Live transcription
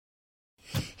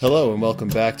Hello and welcome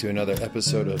back to another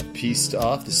episode of Piste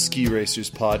Off, the Ski Racers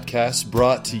podcast,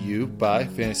 brought to you by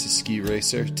Fantasy Ski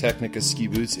Racer, Technica Ski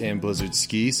Boots, and Blizzard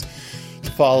Skis.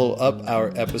 To follow up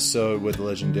our episode with the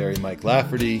legendary Mike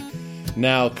Lafferty,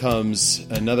 now comes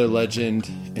another legend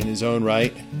in his own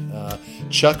right.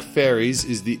 Chuck Ferries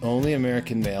is the only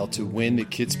American male to win the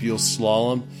Kitzbuhel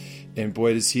Slalom, and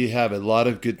boy does he have a lot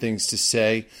of good things to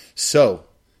say. So,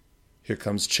 here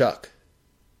comes Chuck.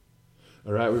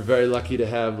 All right, we're very lucky to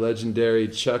have legendary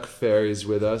Chuck Ferries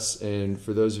with us, and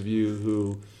for those of you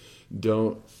who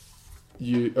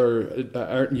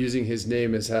aren't using his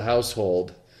name as a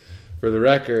household, for the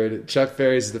record, Chuck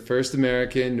Ferries is the first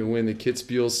American to win the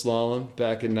Kitzbuhel Slalom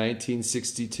back in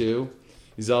 1962.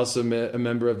 He's also a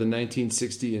member of the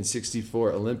 1960 and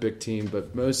 64 Olympic team,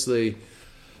 but mostly,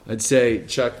 I'd say,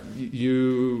 Chuck,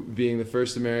 you being the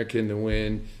first American to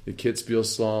win the Kitzbuhel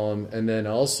Slalom, and then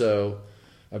also,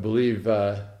 I believe,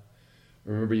 I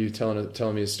remember you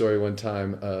telling me a story one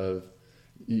time of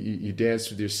you danced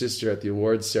with your sister at the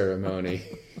awards ceremony.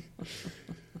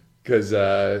 Because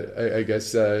I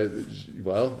guess,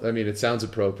 well, I mean, it sounds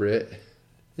appropriate.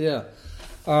 Yeah.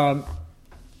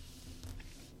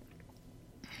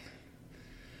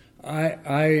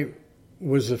 I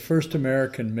was the first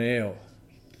American male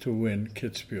to win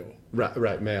Kitzbuhel.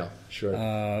 Right, male,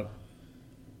 sure.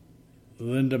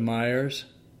 Linda Myers,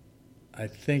 I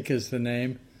think is the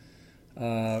name.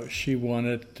 She won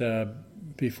it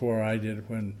before I did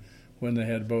when they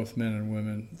had both men and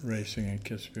women racing in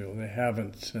Kitzbuhel. They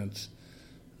haven't since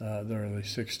the early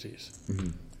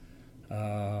 60s.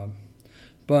 Mm-hmm.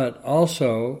 But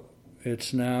also,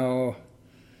 it's now,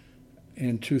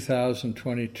 in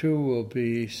 2022, will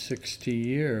be 60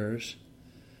 years,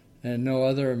 and no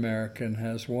other American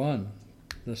has won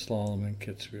the slalom in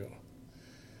Kitzbuhel.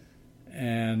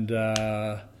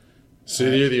 And so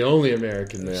you're the only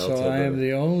American male. So I am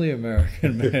the only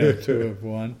American male to have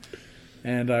won.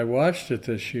 And I watched it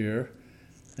this year,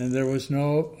 and there was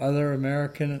no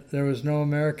American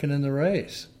in the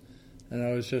race. And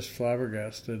I was just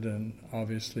flabbergasted and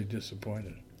obviously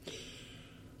disappointed.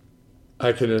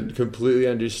 I can completely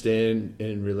understand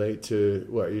and relate to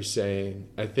what you're saying.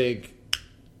 I think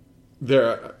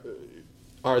there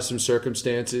are some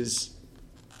circumstances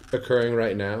occurring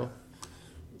right now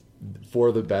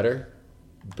for the better,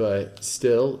 but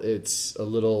still it's a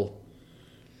little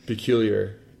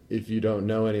peculiar if you don't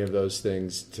know any of those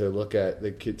things to look at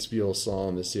the Kitzbuhel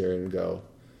Slalom this year and go,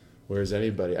 where's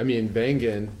anybody? I mean,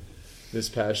 Bengen, this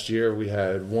past year we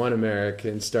had one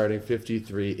American starting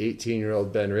 53,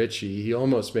 18-year-old Ben Ritchie. He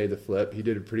almost made the flip. He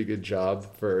did a pretty good job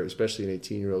for especially an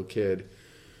 18-year-old kid.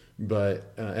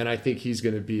 But and I think he's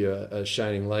going to be a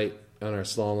shining light on our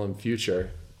slalom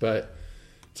future. But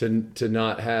to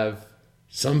not have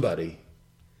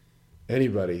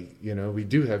anybody, we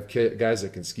do have guys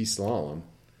that can ski slalom.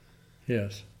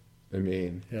 Yes. I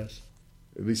mean, yes.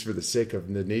 At least for the sake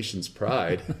of the nation's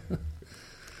pride.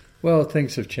 Well,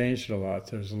 things have changed a lot.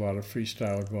 There's a lot of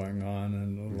freestyle going on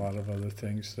and a lot of other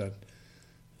things that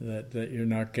you're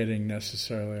not getting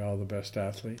necessarily all the best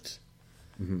athletes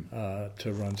to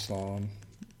run slalom,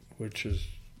 which is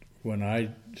when I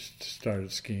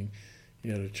started skiing,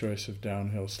 you had a choice of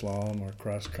downhill slalom or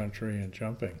cross country and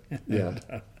jumping. Yeah.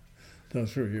 And,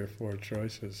 those were your four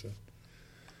choices.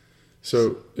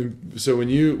 So when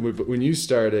you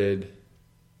started,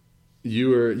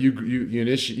 you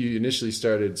initially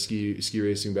started ski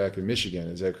racing back in Michigan.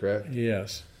 Is that correct?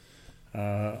 Yes,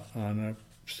 on a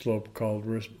slope called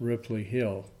Ripley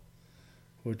Hill,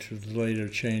 which was later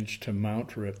changed to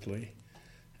Mount Ripley,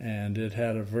 and it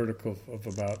had a vertical of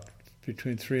about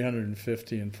between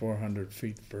 350 and 400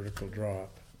 feet vertical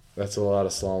drop. That's a lot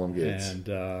of slalom gates. And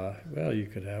well, you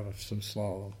could have some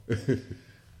slalom.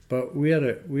 But we had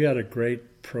a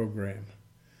great program,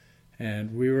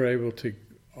 and we were able to,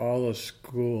 all the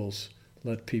schools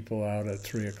let people out at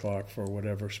 3 o'clock for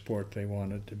whatever sport they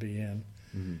wanted to be in.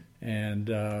 Mm-hmm.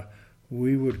 And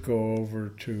we would go over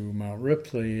to Mount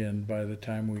Ripley, and by the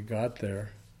time we got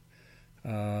there,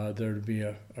 there'd be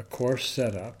a course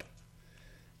set up,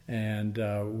 and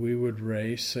we would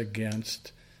race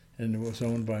against, and it was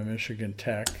owned by Michigan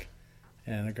Tech,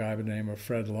 and a guy by the name of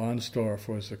Fred Lonsdorf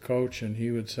was the coach, and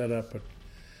he would set up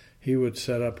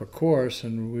a course,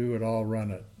 and we would all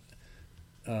run it.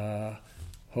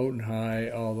 Houghton High,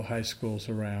 all the high schools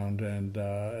around, and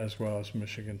as well as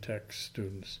Michigan Tech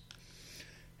students.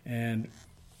 And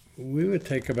we would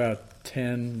take about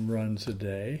 10 runs a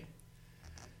day,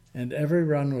 and every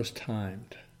run was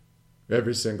timed.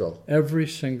 Every single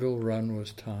run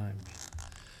was timed.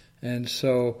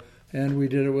 And we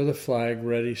did it with a flag,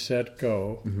 ready, set,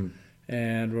 go. Mm-hmm.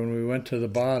 And when we went to the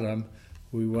bottom,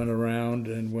 we went around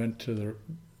and went to the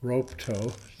rope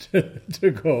toe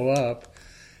to go up,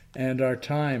 and our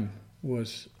time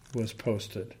was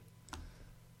posted.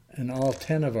 And all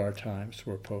 10 of our times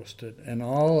were posted, and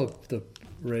all of the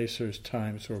racers'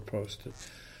 times were posted.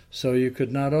 So you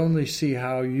could not only see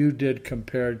how you did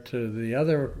compared to the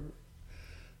other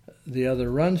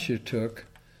runs you took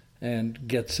and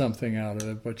get something out of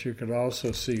it, but you could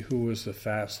also see who was the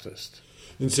fastest.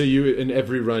 And so you, in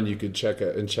every run, you could check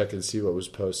and see what was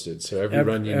posted. So every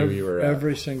run you knew you were at.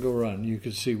 Every single run, you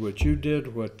could see what you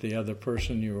did, what the other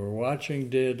person you were watching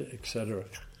did, etc.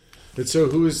 And so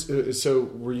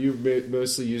were you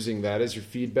mostly using that as your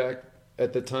feedback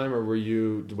at the time, or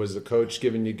was the coach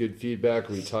giving you good feedback?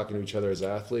 Were you talking to each other as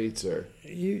athletes, or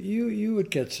you would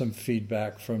get some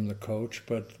feedback from the coach,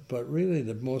 but really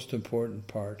the most important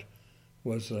part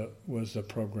was the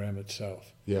program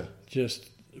itself. Yeah, just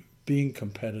being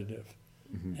competitive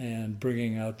and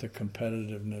bringing out the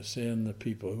competitiveness in the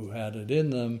people who had it in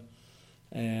them,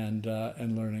 and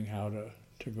learning how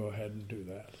to go ahead and do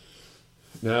that.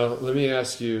 Now, let me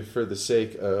ask you, for the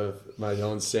sake of my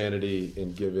own sanity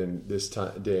and given this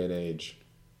day and age,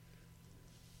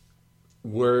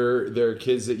 were there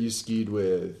kids that you skied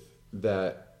with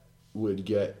that would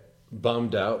get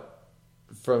bummed out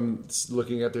from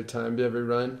looking at their time to every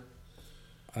run?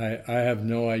 I have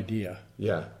no idea.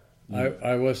 Yeah.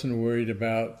 I wasn't worried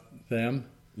about them.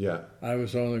 Yeah. I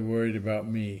was only worried about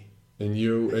me. And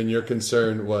your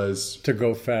concern was to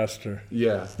go faster.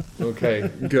 Yeah. Okay.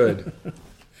 Good.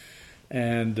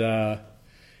 And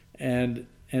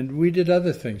we did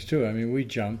other things too. I mean, we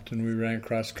jumped and we ran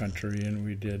cross country and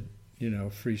we did,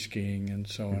 free skiing and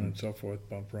so on and so forth,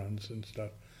 bump runs and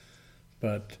stuff.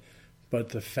 But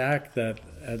the fact that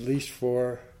at least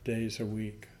 4 days a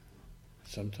week,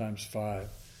 sometimes 5,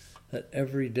 that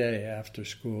every day after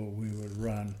school we would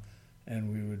run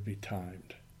and we would be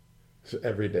timed. So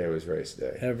every day was race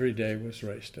day. Every day was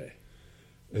race day.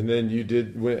 And then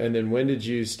when did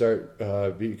you start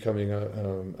becoming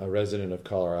a resident of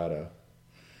Colorado?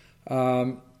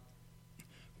 Well,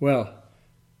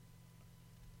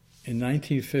 in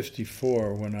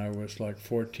 1954, when I was like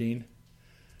 14,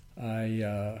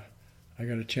 I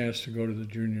got a chance to go to the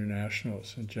Junior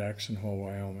Nationals in Jackson Hole,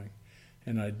 Wyoming,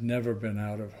 and I'd never been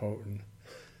out of Houghton.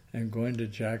 And going to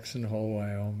Jackson Hole,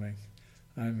 Wyoming,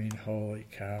 I mean, holy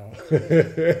cow.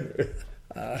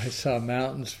 I saw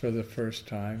mountains for the first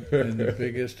time in the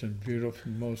biggest and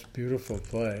most beautiful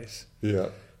place. Yeah.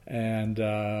 And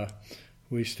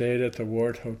we stayed at the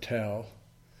Wart Hotel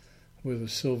with a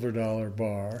silver dollar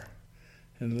bar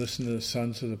and listened to the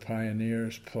Sons of the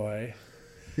Pioneers play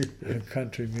and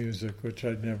country music, which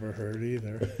I'd never heard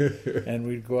either. And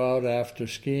we'd go out after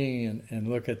skiing and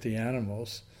look at the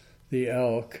animals, the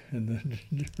elk and the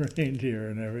reindeer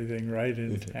and everything right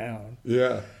in town.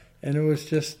 Yeah. And it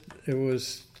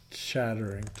was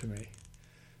shattering to me.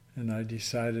 And I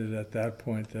decided at that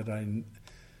point that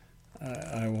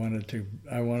I wanted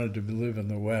to live in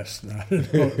the West, not in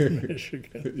Northern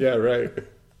Michigan. Yeah, right.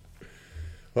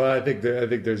 Well, I think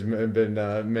there's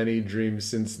been many dreams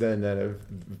since then that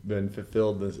have been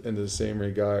fulfilled in the same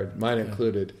regard, mine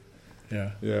included.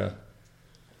 Yeah. Yeah.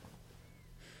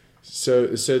 So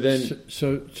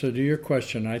to your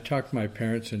question, I talked my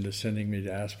parents into sending me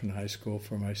to Aspen High School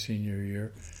for my senior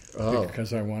year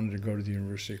because I wanted to go to the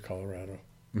University of Colorado.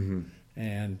 Mm-hmm.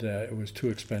 And it was too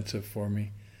expensive for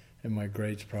me, and my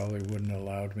grades probably wouldn't have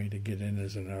allowed me to get in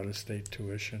as an out-of-state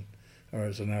tuition or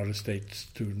as an out-of-state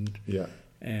student. Yeah.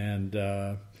 And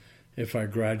if I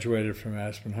graduated from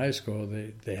Aspen High School,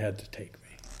 they had to take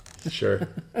me. Sure.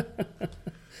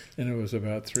 And it was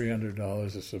about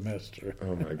 $300 a semester.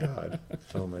 Oh my God!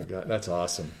 That's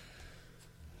awesome.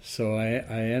 So I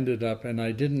ended up, and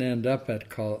I didn't end up at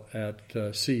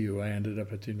CU. I ended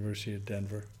up at the University of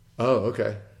Denver. Oh,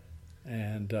 okay.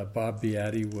 And Bob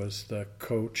Beatty was the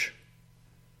coach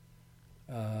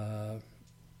at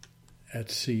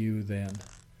CU then,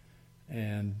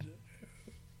 and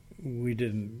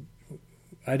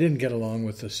I didn't get along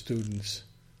with the students.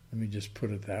 Let me just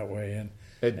put it that way. And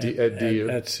at DU?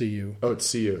 At CU. Oh, at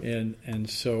CU. And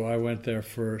so I went there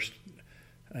first,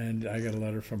 and I got a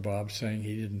letter from Bob saying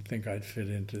he didn't think I'd fit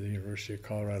into the University of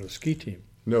Colorado ski team.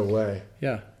 No way.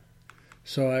 Yeah.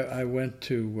 So I went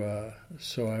to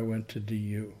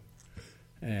DU,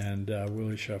 and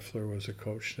Willie Scheffler was a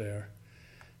coach there,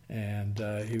 and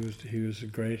he was a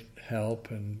great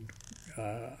help, and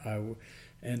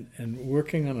and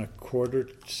working on a quarter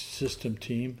system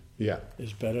team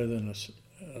is better than a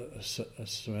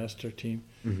semester team,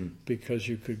 mm-hmm. because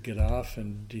you could get off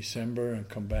in December and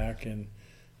come back in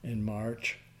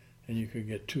March, and you could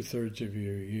get 2/3 of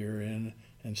your year in,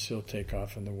 and still take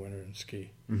off in the winter and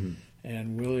ski. Mm-hmm.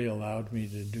 And Willie allowed me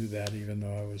to do that even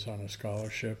though I was on a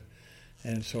scholarship.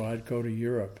 And so I'd go to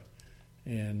Europe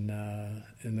in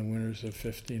the winters of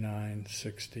 59,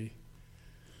 60.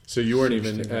 So you weren't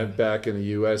even 61. back in the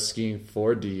U.S. skiing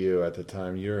for DU at the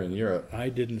time. You were in Europe. I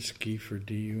didn't ski for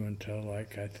DU until I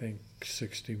think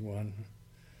 61.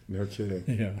 No kidding.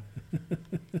 Yeah.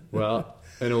 Well,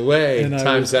 in a way, And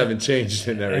times haven't changed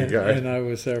in that regard. And I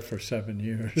was there for 7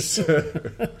 years.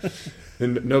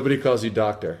 And nobody calls you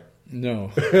doctor.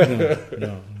 No.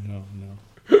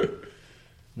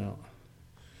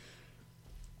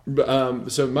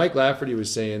 So Mike Lafferty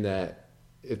was saying that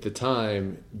at the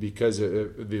time, because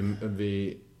of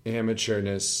the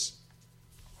amateurness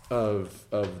of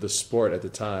the sport at the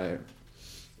time,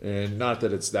 and not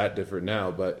that it's that different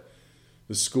now, but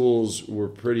the schools were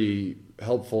pretty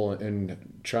helpful in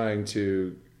trying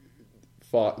to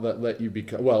let you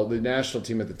become. Well, the national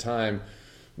team at the time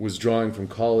was drawing from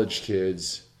college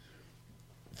kids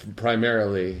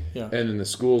primarily, Yeah. and then the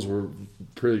schools were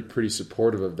pretty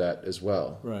supportive of that as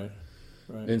well. Right.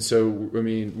 And so, I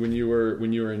mean, when you were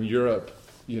in Europe,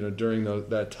 during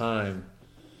that time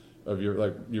of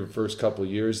your first couple of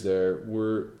years there,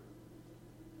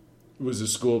 was the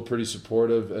school pretty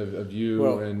supportive of you,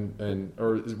 or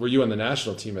were you on the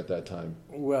national team at that time?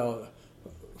 Well,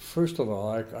 first of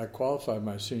all, I qualified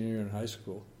my senior year in high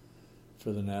school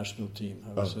for the national team.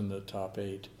 I was in the top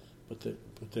 8, but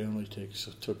they only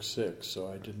took 6, so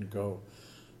I didn't go.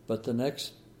 But the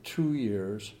next 2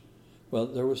 years, well,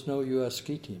 there was no U.S.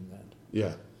 ski team then.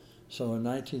 Yeah. So in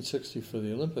 1960 for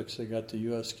the Olympics, they got the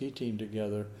U.S. ski team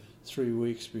together 3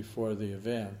 weeks before the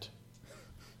event,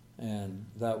 and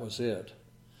that was it.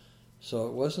 So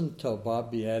it wasn't until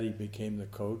Bob Beatty became the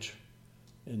coach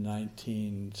in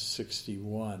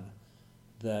 1961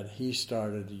 that he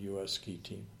started the U.S. ski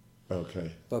team.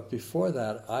 Okay. But before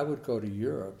that, I would go to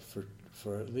Europe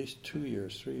for at least 2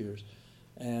 years, 3 years,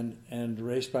 and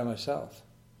race by myself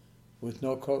with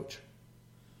no coach.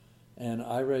 And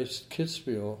I raced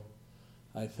Kitzbuhel,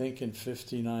 I think in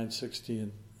 59,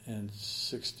 60, and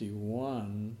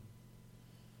 61,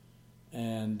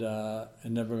 and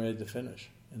never made the finish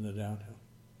in the downhill.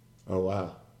 Oh,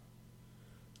 wow.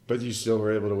 But you still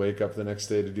were able to wake up the next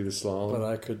day to do the slalom?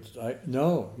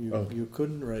 But you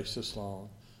couldn't race the slalom.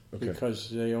 Okay. Because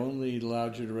they only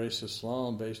allowed you to race the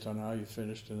slalom based on how you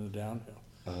finished in the downhill.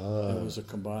 It was a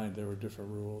combined. There were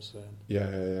different rules then.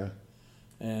 Yeah.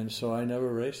 And so I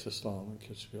never raced the slalom in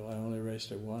Kitzbühel. I only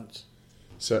raced it once.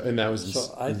 So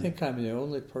I think I'm the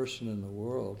only person in the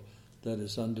world that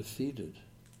is undefeated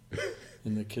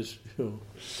in the Kitzbühel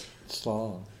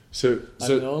slalom. So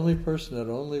I'm the only person that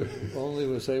only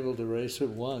was able to race it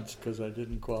once because I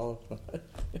didn't qualify.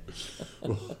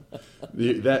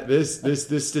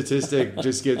 This statistic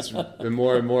just gets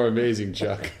more and more amazing,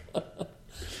 Chuck.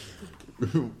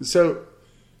 So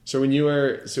when you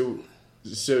were so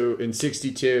in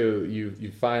 '62,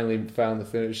 you finally found the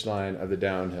finish line of the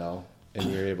downhill,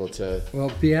 and you were able to. Well,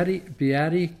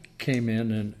 Beatty came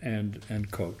in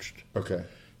and coached. Okay.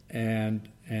 And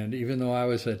even though I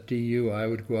was at DU, I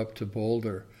would go up to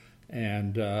Boulder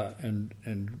and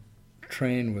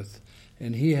train with,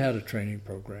 and he had a training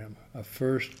program, a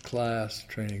first-class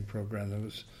training program that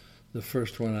was the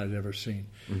first one I'd ever seen.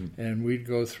 Mm-hmm. And we'd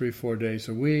go 3-4 days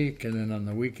a week, and then on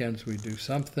the weekends we'd do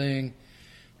something,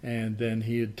 and then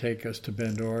he'd take us to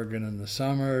Bend, Oregon in the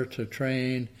summer to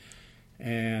train.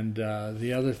 And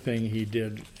the other thing he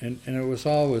did, and it was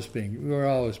always we were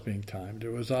always being timed.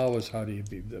 It was always, how do you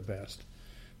be the best?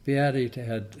 Beatty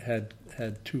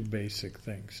had 2 basic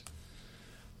things.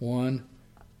 One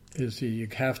is you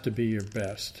have to be your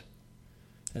best,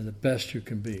 and the best you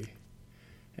can be,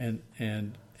 and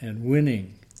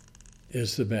winning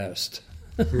is the best,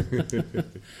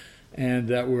 and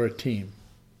that we're a team,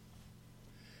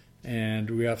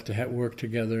 and we have to work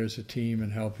together as a team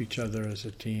and help each other as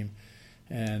a team.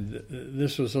 And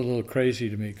this was a little crazy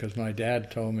to me because my dad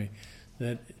told me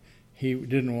that he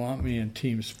didn't want me in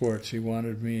team sports. He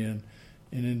wanted me in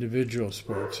individual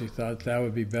sports. He thought that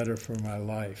would be better for my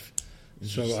life.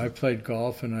 So I played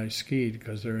golf and I skied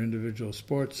because they're individual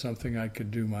sports, something I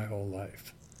could do my whole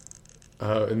life.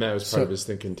 And that was part of his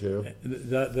thinking too?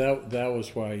 That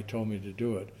was why he told me to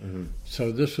do it. Mm-hmm.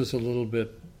 So this was a little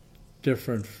bit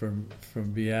different from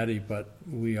Beatty, but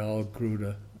we all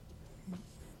grew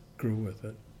with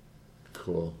it.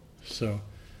 Cool. So,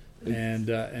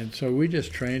 and so we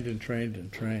just trained and trained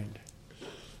and trained.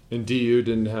 And DU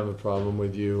didn't have a problem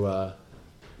with you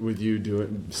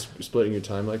splitting your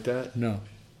time like that? No.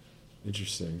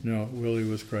 Interesting. No, Willie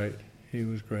was great. He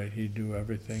was great. He'd do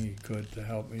everything he could to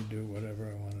help me do whatever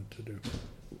I wanted to do.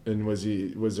 And were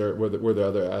there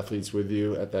other athletes with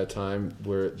you at that time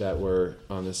that were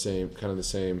on the same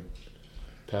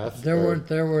path? There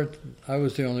weren't. I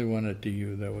was the only one at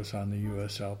DU that was on the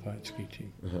U.S. Alpine ski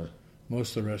team. Uh-huh.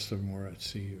 Most of the rest of them were at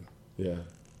CU. Yeah,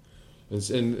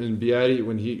 and Beatty,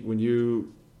 when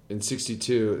you in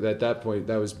 '62, at that point,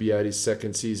 that was Beatty's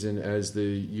second season as the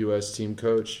U.S. team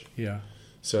coach. Yeah.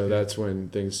 So that's when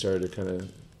things started to kind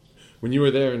of. When you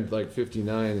were there in like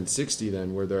 '59 and '60,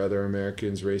 then were there other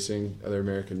American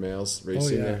males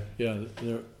racing there? Yeah,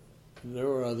 there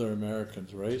were other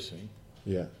Americans racing.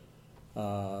 Yeah.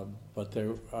 But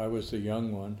I was the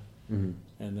young one, mm-hmm.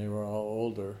 and they were all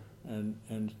older,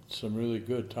 and some really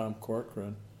good. Tom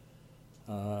Corcoran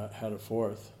had a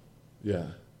fourth.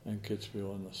 Yeah. And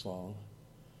Kitzbuhel in the slalom,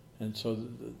 and so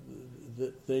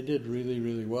they did really,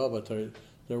 really well. But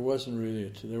there wasn't a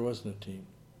team.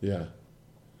 Yeah.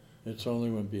 It's only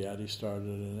when Beatty started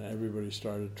and everybody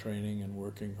started training and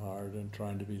working hard and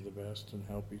trying to be the best and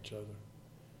help each other.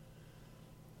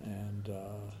 And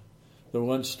the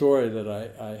one story that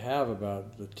I have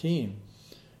about the team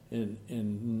in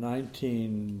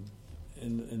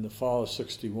the fall of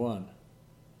 '61,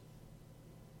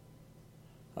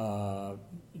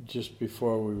 just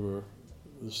before we were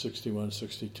the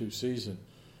 '61-'62 season,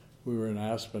 we were in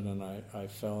Aspen and I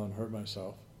fell and hurt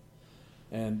myself.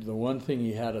 And the one thing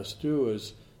he had us do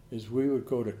is we would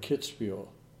go to Kitzbuhel.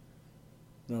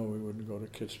 No, we wouldn't go to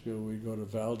Kitzbuhel. We'd go to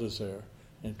Val d'Isère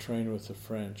and train with the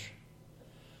French.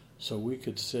 So we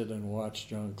could sit and watch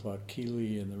Jean-Claude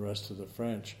Killy and the rest of the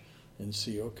French and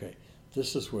see, okay,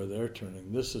 this is where they're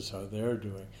turning. This is how they're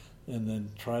doing. And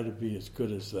then try to be as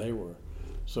good as they were.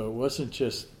 So it wasn't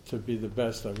just to be the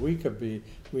best that we could be.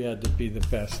 We had to be the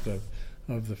best of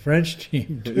the French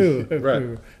team, too,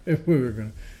 if we were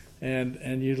going to.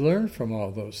 And you learn from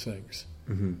all those things,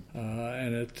 mm-hmm.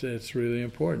 And it's really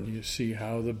important. You see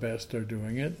how the best are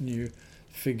doing it, and you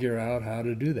figure out how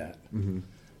to do that. Mm-hmm.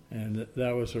 And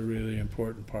that was a really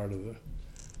important part of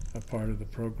the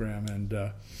program. And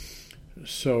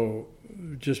so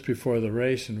just before the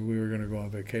race, and we were going to go on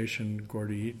vacation,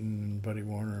 Gordy Eaton and Buddy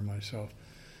Warner and myself,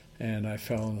 and I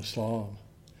fell in the slalom,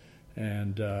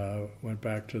 and went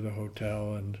back to the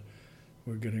hotel and.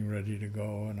 We're getting ready to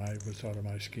go, and I was out of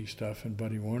my ski stuff, and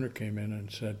Buddy Warner came in and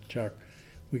said, Chuck,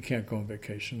 we can't go on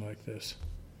vacation like this.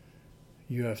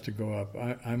 You have to go up.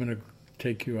 I'm going to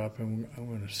take you up, and I'm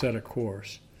going to set a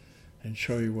course and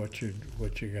show you what you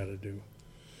got to do.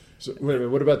 So wait a minute,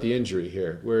 what about the injury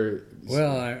here? Well,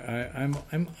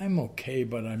 I'm okay,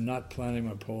 but I'm not planning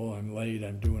my pole. I'm late.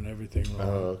 I'm doing everything wrong.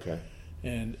 Oh, okay.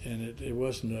 And it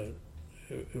wasn't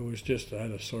It was just I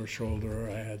had a sore shoulder, or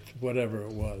I had whatever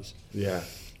it was. Yeah.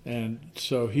 And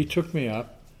so he took me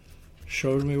up,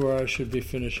 showed me where I should be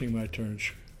finishing my turn,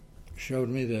 showed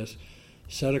me this,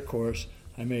 set a course.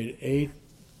 I made eight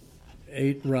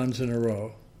runs in a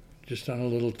row, just on a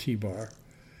little T-bar,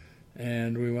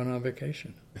 and we went on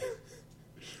vacation.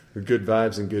 Good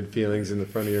vibes and good feelings in the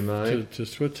front of your mind. To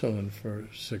Switzerland for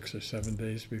 6 or 7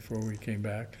 days before we came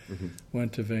back. Mm-hmm.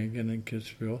 Went to Wengen and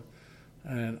Kitzbühel,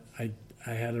 and I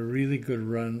had a really good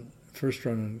first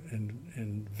run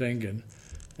in Wengen,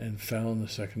 and fell in the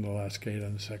second to last gate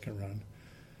on the second run.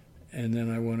 And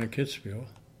then I won at Kitzbühel,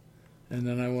 and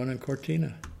then I won in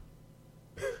Cortina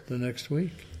the next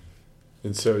week.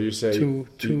 And so you say...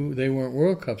 They weren't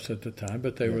World Cups at the time,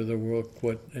 but they were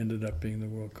what ended up being the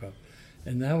World Cup.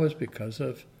 And that was because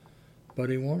of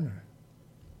Buddy Warner.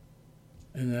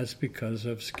 And that's because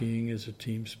of skiing is a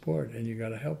team sport, and you got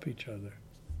to help each other.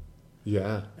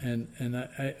 Yeah. And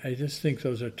I just think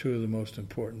those are two of the most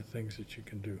important things that you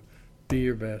can do. Be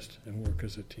your best and work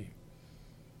as a team.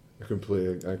 I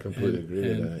completely agree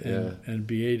with that, yeah. And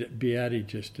Beatty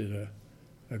just did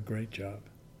a great job.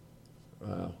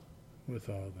 Wow. With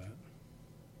all of that.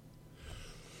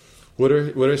 What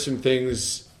are some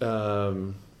things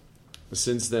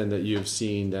since then that you've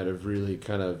seen that have really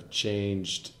kind of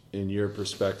changed in your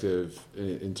perspective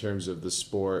in terms of the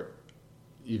sport,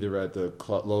 either at the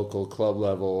local club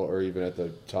level or even at the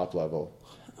top level?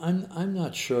 I'm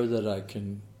not sure that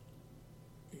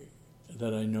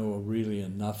I know really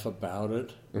enough about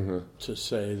it mm-hmm. to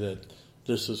say that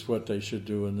this is what they should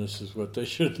do and this is what they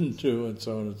shouldn't do and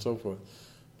so on and so forth.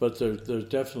 But there's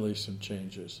definitely some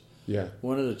changes. Yeah.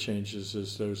 One of the changes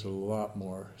is there's a lot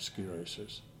more ski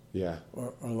racers. Yeah.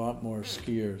 Or a lot more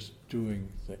skiers doing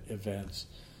the events.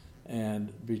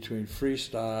 And between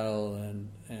freestyle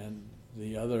and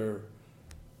the other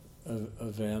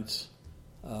events,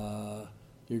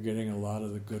 you're getting a lot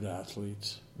of the good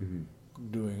athletes mm-hmm.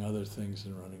 doing other things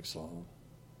than running slalom.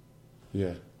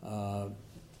 Yeah.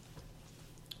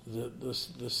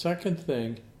 The second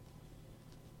thing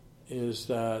is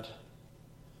that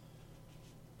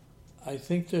I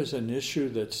think there's an issue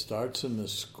that starts in the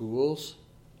schools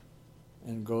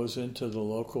and goes into the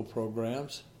local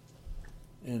programs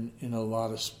in a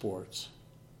lot of sports.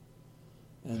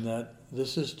 And that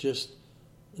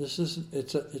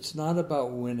it's not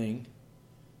about winning,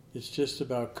 it's just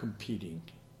about competing.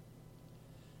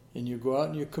 And you go out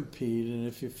and you compete, and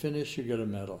if you finish, you get a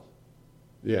medal.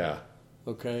 Yeah.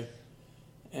 Okay?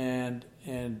 And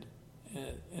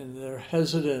they're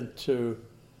hesitant to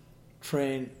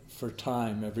train for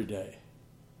time every day.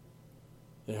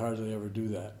 They hardly ever do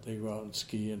that. They go out and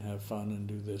ski and have fun and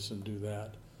do this and do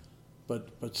that.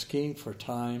 But skiing for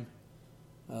time,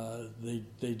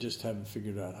 they just haven't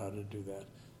figured out how to do that.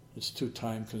 It's too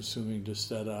time consuming to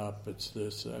set up. It's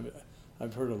this.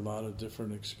 I've heard a lot of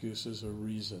different excuses or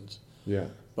reasons. Yeah.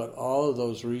 But all of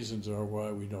those reasons are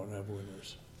why we don't have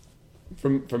winners.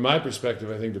 From my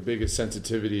perspective, I think the biggest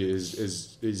sensitivity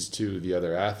is to the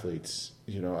other athletes.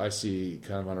 I see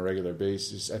kind of on a regular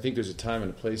basis. I think there's a time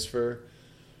and a place for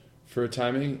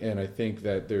timing, and I think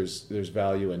that there's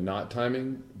value in not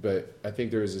timing. But I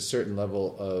think there is a certain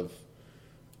level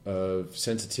of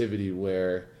sensitivity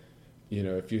where,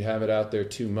 if you have it out there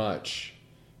too much,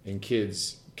 and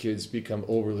kids become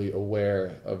overly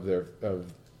aware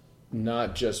of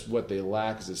not just what they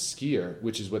lack as a skier,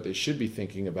 which is what they should be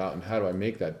thinking about, and how do I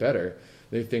make that better?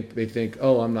 They think,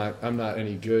 oh, I'm not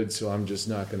any good, so I'm just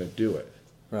not going to do it.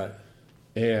 Right.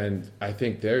 And I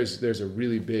think there's a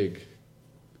really big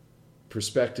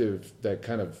perspective that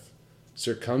kind of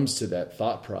succumbs to that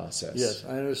thought process. Yes,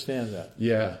 I understand that.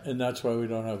 Yeah. And that's why we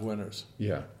don't have winners.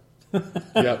 Yeah.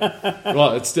 Yep. Well,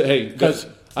 I just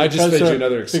fed you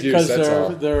another excuse. Because that's all.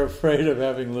 They're afraid of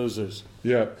having losers.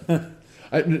 Yeah.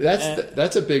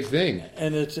 That's a big thing.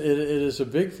 And it is a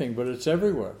big thing, but it's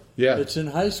everywhere. Yeah. It's in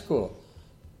high school.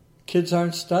 Kids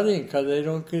aren't studying because they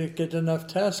don't get enough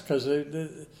tests because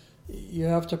you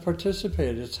have to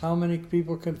participate. It's how many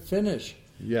people can finish.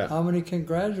 Yeah. How many can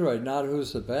graduate, not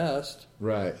who's the best.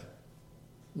 Right.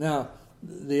 Now,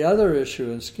 the other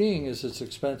issue in skiing is it's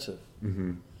expensive.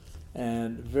 Mm-hmm.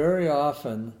 And very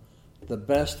often, the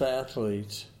best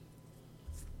athletes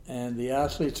and the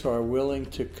athletes who are willing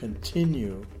to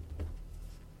continue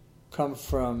come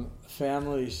from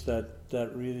families that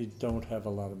really don't have a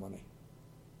lot of money.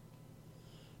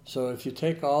 So if you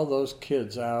take all those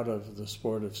kids out of the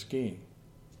sport of skiing,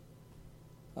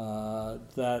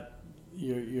 that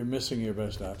you're missing your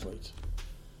best athletes.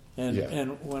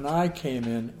 And when I came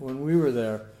in, when we were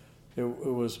there, it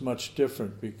was much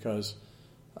different because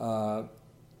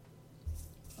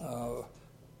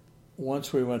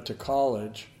once we went to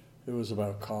college, it was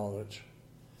about college.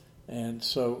 And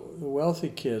so the wealthy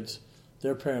kids,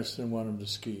 their parents didn't want them to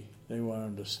ski. They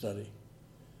wanted them to study.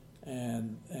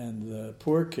 And the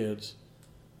poor kids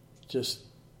just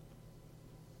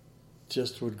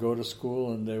would go to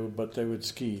school and they would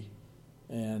ski.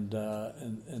 And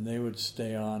they would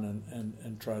stay on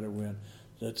and try to win.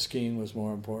 That skiing was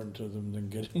more important to them than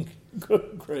getting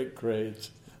great grades.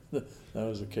 That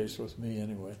was the case with me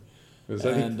anyway.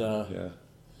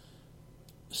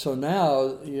 So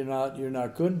now you're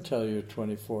not good until you're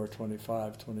 24,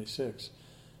 25, 26.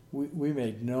 We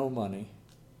made no money.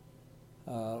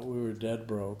 We were dead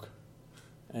broke,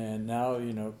 and now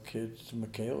kids.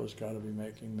 Michaela's got to be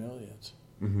making millions.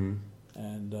 Mm-hmm.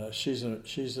 And she's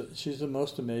the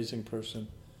most amazing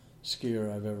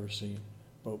skier I've ever seen,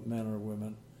 both men or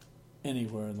women,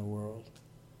 anywhere in the world.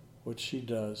 What she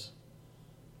does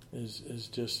is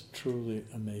just truly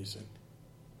amazing.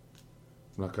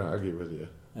 I'm not going to argue with you.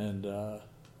 And I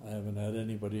haven't had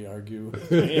anybody argue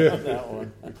with me on that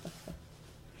one.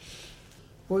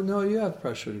 Well, no, you have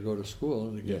pressure to go to school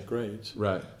and to get grades,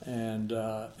 right? And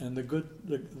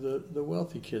the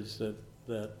wealthy kids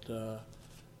that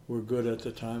were good at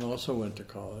the time also went to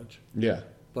college. Yeah,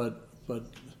 but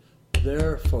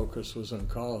their focus was on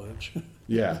college.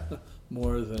 Yeah,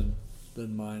 more than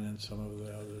mine and some of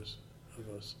the others of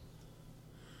us.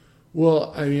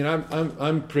 Well, I mean,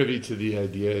 I'm privy to the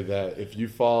idea that if you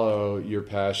follow your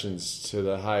passions to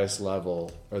the highest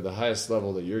level, or the highest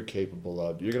level that you're capable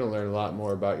of, you're going to learn a lot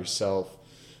more about yourself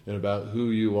and about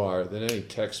who you are than any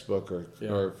textbook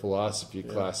or philosophy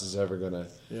class is ever going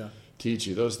to teach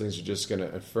you. Those things are just going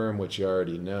to affirm what you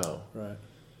already know. Right.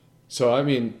 So, I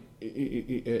mean,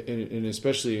 and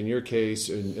especially in your case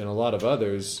and a lot of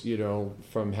others,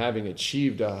 from having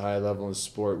achieved a high level in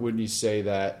sport, wouldn't you say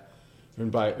that? And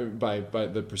by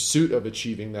the pursuit of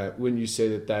achieving that, wouldn't you say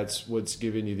that that's what's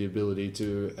given you the ability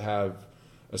to have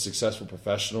a successful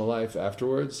professional life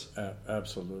afterwards?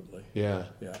 Absolutely. Yeah.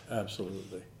 Yeah,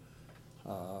 absolutely.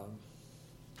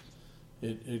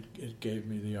 it gave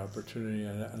me the opportunity,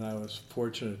 and I was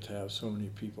fortunate to have so many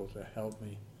people to help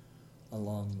me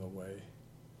along the way.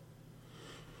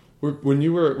 When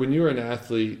you were an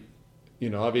athlete,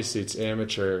 obviously it's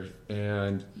amateur,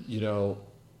 and you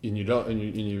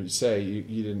say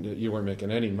you weren't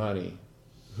making any money.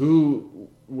 Who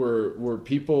were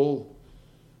people,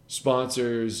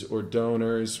 sponsors or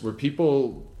donors? Were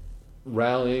people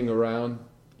rallying around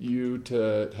you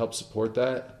to help support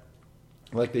that,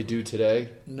 like they do today?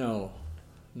 No,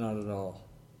 not at all.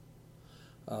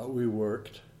 We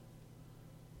worked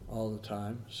all the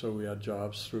time, so we had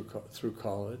jobs through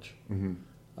college. Mm-hmm.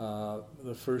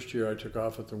 The first year I took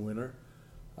off at the winter,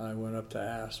 I went up to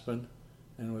Aspen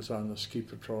and was on the ski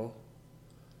patrol.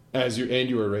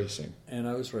 You were racing. And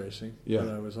I was racing. Yeah. But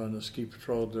I was on the ski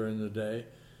patrol during the day,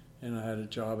 and I had a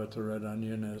job at the Red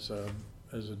Onion as a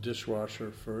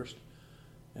dishwasher first,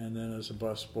 and then as a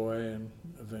busboy, and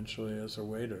eventually as a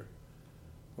waiter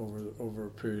over a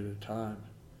period of time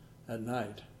at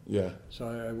night. Yeah.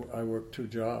 So I worked 2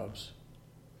 jobs,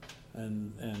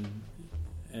 and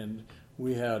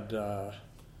we had there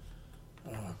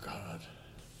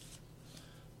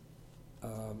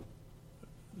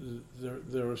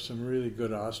were some really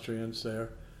good Austrians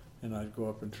there, and I'd go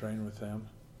up and train with them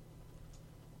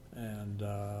and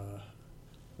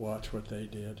watch what they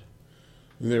did.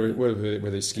 They were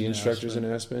they ski instructors in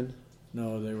Aspen?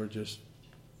 No, they were just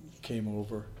came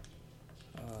over.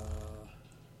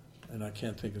 And I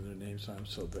can't think of their names. I'm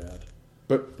so bad.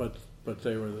 But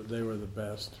they were the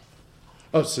best.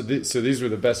 Oh, so these were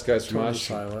the best guys from Tony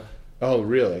Austria. Seiler. Oh,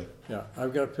 really? Yeah,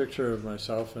 I've got a picture of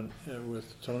myself and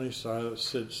with Tony Seiler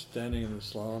standing in the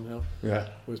slalom hill. Yeah.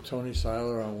 With Tony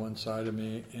Seiler on one side of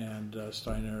me and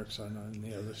Stein Eriksson on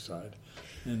the other side,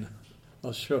 and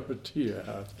I'll show it to you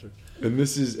after. And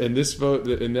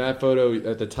in that photo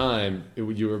at the time,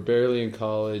 you were barely in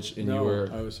college, and you were.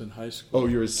 I was in high school. Oh,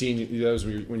 you were a senior. That was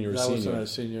when you were a senior. That was when I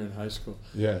was a senior in high school.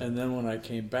 Yeah. And then when I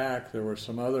came back, there were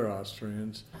some other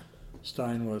Austrians.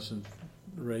 Stein wasn't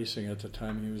racing at the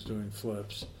time; he was doing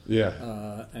flips. Yeah.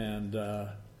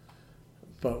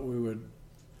 But we would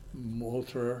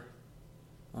Andrew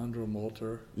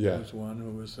Molter was one who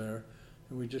was there,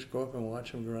 and we'd just go up and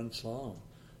watch him run slalom.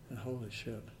 And holy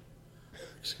shit,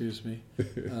 excuse me,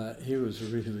 he was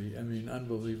really,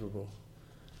 unbelievable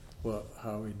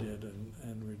how he did,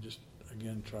 and we just,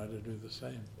 again, try to do the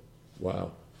same.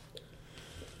 Wow.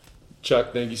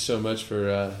 Chuck, thank you so much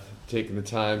for taking the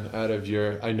time out of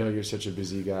I know you're such a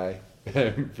busy guy. I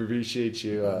appreciate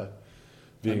you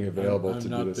being available to do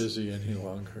this. I'm not busy any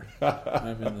longer.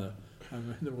 I'm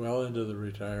well into the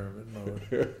retirement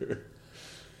mode.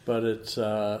 But it's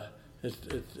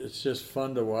just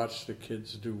fun to watch the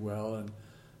kids do well, and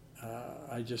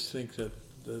I just think that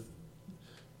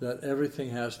everything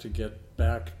has to get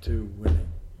back to winning,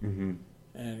 mm-hmm.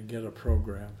 and get a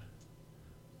program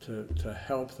to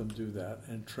help them do that,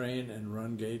 and train and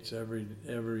run gates every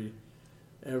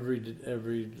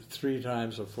 3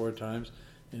 times or 4 times,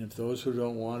 and if those who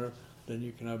don't want to, then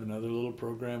you can have another little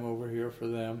program over here for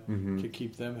them, mm-hmm. to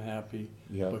keep them happy,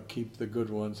 but keep the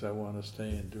good ones that want to stay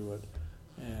and do it.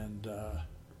 And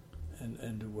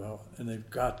do well, and they've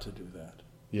got to do that.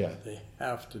 Yeah, they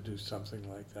have to do something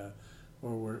like that,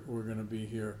 or we're going to be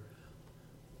here.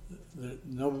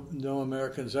 No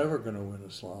American's ever going to win a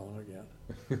slalom again,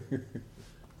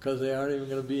 because they aren't even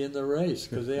going to be in the race,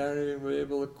 because they aren't even going to be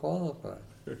able to qualify.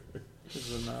 It's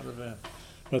a non-event.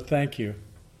 But thank you.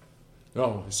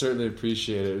 Oh, I certainly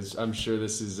appreciate it. I'm sure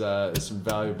this is some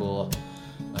valuable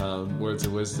words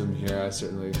of wisdom here. I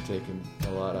certainly have taken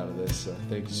a lot out of this, so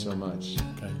thank you so much.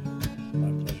 Okay,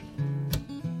 my pleasure.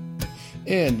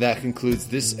 And that concludes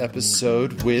this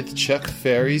episode with Chuck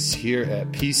Ferries here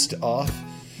at Piste Off,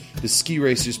 the Ski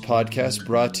Racers podcast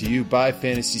brought to you by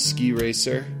Fantasy Ski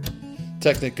Racer,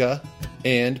 Technica,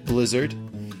 and Blizzard.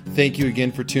 Thank you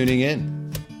again for tuning in.